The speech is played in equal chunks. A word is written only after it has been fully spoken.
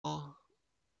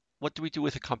what do we do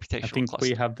with a computational I think cluster?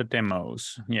 we have the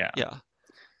demos. Yeah. Yeah.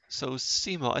 So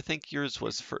Simo, I think yours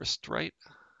was first, right?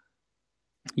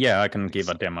 Yeah, I can give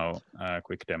a demo,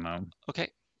 quick demo. Okay.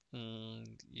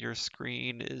 Your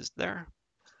screen is there.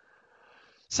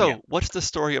 So, what's the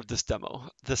story of this demo?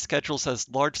 The schedule says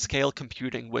large-scale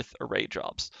computing with array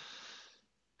jobs.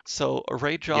 So,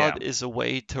 array job is a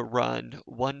way to run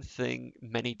one thing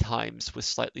many times with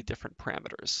slightly different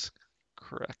parameters.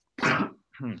 Correct.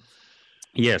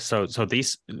 Yes. So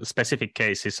this specific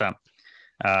case is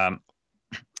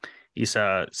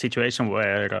a situation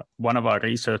where one of our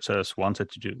researchers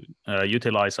wanted to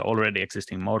utilize an already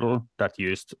existing model that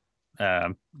used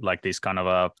like this kind of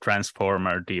a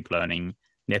transformer deep learning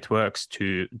networks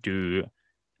to do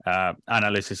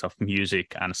analysis of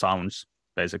music and sounds.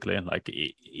 Basically, like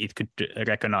it could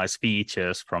recognize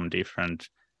features from different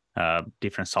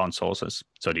sound sources.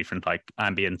 So different like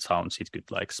ambient sounds, it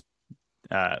could like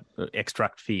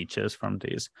extract features from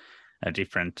these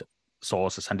different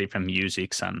sources and different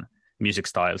musics and music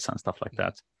styles and stuff like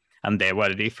that. And there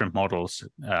were different models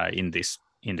in this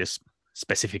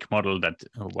specific model that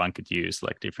one could use,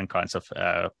 like different kinds of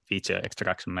feature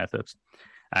extraction methods.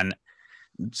 And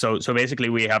so basically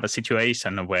we have a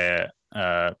situation where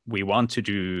we want to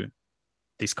do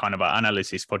this kind of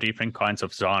analysis for different kinds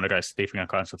of genres, different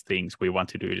kinds of things. We want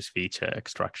to do this feature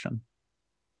extraction,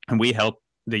 and we help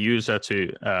the user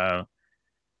to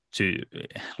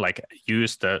like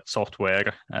use the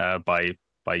software by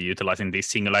utilizing these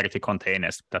singularity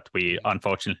containers that we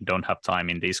unfortunately don't have time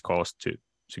in this course to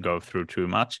go through too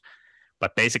much.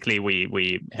 But basically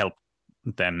we help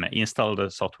them install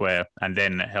the software and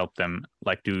then help them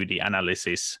like do the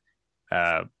analysis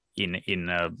in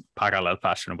a parallel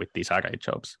fashion with these array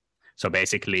jobs. So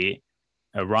basically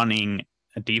running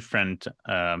different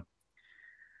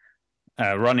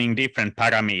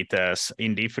parameters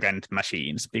in different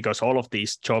machines, because all of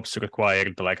these jobs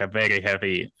required like a very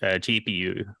heavy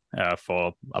GPU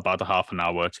for about a half an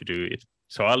hour to do it.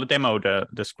 So I'll demo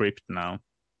the script now.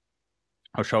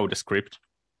 I'll show the script.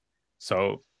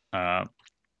 So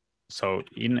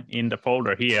in the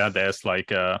folder here, there's like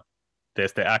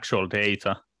there's the actual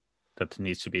data that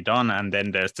needs to be done, and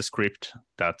then there's the script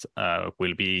that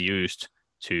will be used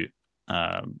to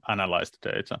analyze the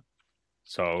data.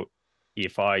 So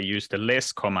if I use the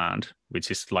less command,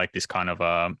 which is like this kind of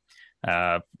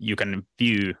you can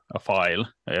view a file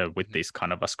with this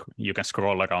kind of you can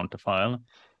scroll around the file.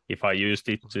 If I used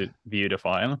it to view the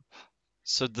file.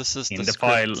 So this is in the script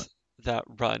file that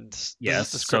runs. Yes, this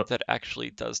is the script that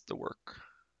actually does the work.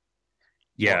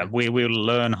 Yeah, we will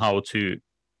learn how to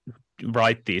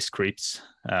write these scripts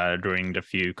during the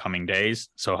few coming days.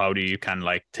 So how do you can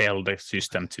like tell the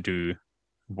system to do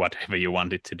whatever you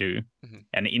want it to do.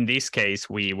 And in this case,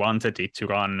 we wanted it to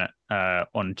run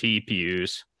on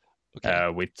GPUs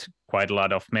with quite a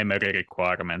lot of memory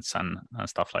requirements and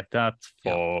stuff like that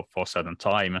for a certain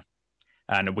time.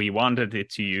 And we wanted it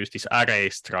to use this array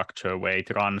structure where it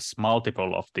runs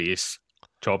multiple of these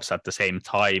jobs at the same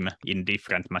time in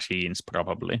different machines,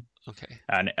 probably. Okay.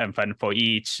 And then for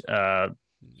each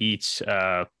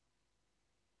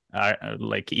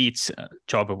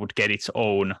job would get its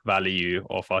own value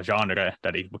of a genre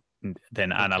that it would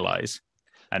then analyze,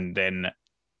 and then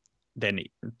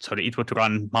so it would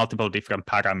run multiple different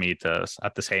parameters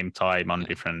at the same time on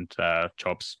different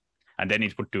jobs, and then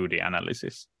it would do the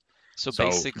analysis. So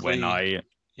basically, when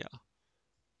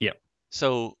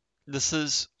So this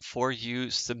is for you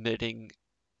submitting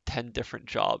 10 different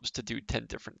jobs to do 10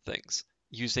 different things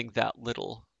using that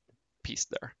little piece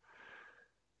there.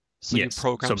 So yes.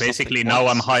 So basically now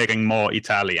I'm hiring more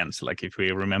Italians. Like if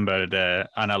we remember the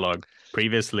analog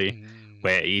previously,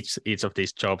 where each of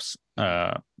these jobs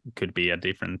could be a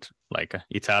different like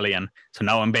Italian. So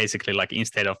now I'm basically like,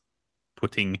 instead of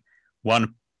putting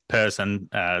one person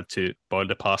to boil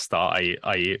the pasta, I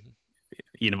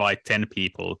invite 10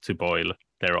 people to boil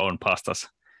their own pastas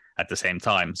at the same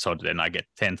time. So then I get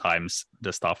 10 times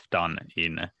the stuff done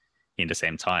in the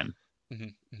same time.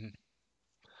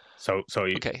 So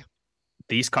okay.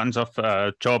 These kinds of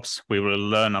jobs, we will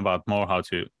learn about more how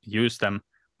to use them.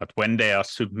 But when they are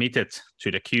submitted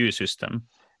to the queue system,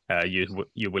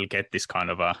 you will get this kind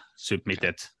of a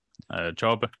submitted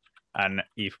job. And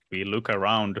if we look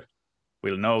around,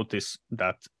 we'll notice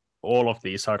that all of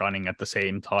these are running at the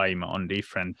same time on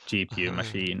different GPU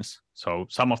machines. So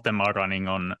some of them are running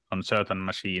on certain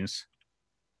machines.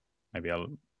 Maybe I'll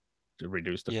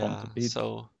reduce the font a bit.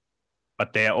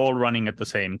 But they're all running at the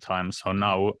same time. So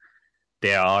now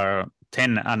there are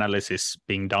 10 analyses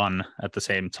being done at the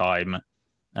same time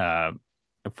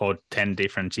for 10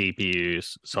 different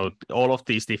GPUs. So all of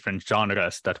these different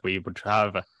genres that we would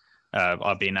have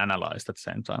are being analyzed at the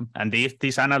same time. And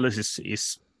this analysis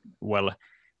is, well,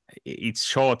 it's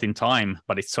short in time,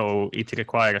 but it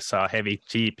requires a heavy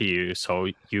GPU, so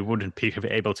you wouldn't be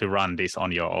able to run this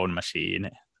on your own machine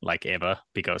like ever,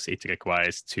 because it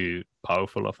requires too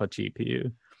powerful of a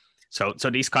GPU. So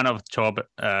this kind of job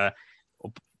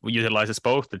utilizes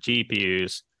both the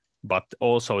GPUs but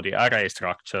also the array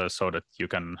structure, so that you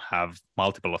can have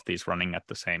multiple of these running at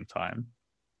the same time.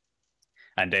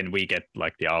 And then we get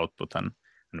like the output, and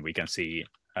we can see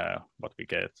what we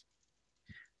get.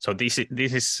 So this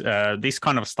is this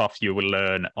kind of stuff you will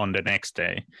learn on the next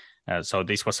day. So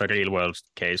this was a real world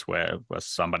case where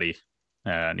somebody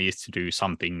needs to do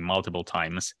something multiple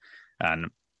times, and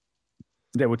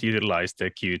they would utilize the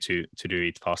queue to do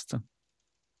it faster.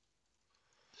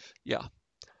 Yeah.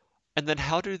 And then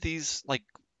how do these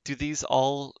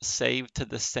all save to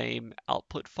the same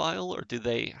output file, or do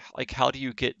they how do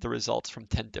you get the results from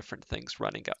 10 different things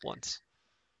running at once?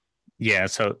 Yeah,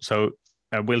 so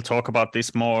we'll talk about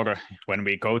this more when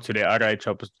we go to the array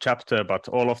chapter, but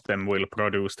all of them will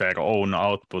produce their own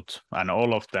output, and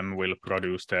all of them will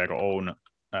produce their own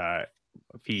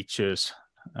features,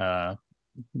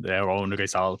 their own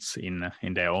results in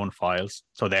their own files.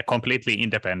 So they're completely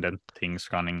independent things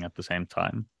running at the same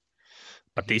time.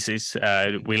 But this is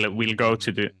we'll go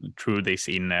through this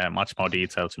in much more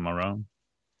detail tomorrow.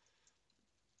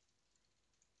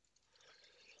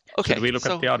 Okay, Should we look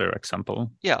at the other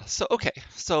example? Yeah, so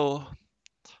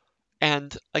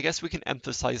and I guess we can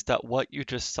emphasize that what you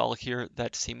just saw here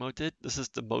that Simo did, this is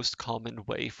the most common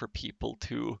way for people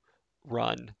to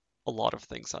run a lot of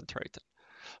things on Triton.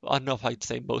 I don't know if I'd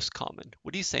say most common.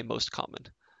 What do you say most common?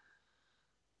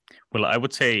 Well, I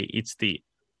would say it's it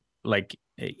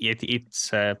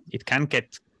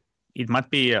might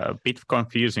be a bit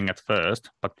confusing at first,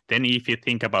 but then if you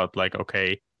think about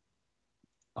okay,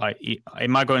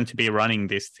 am I going to be running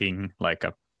this thing like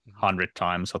 100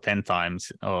 times or 10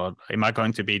 times, or am I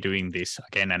going to be doing this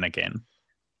again and again?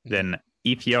 Mm-hmm. Then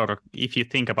if you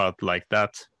think about like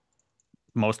that,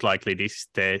 most likely this is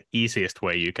the easiest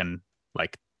way you can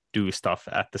do stuff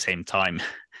at the same time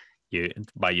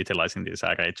by utilizing these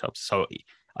array jobs. So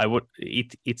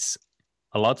it's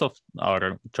a lot of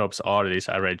our jobs are these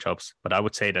array jobs, but I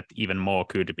would say that even more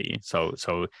could be. So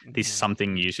this is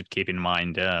something you should keep in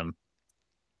mind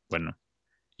when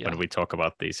we talk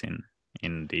about this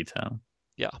in detail.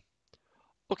 Yeah.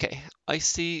 Okay, I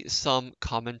see some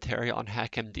commentary on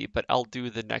HackMD, but I'll do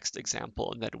the next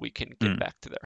example and then we can get back to there.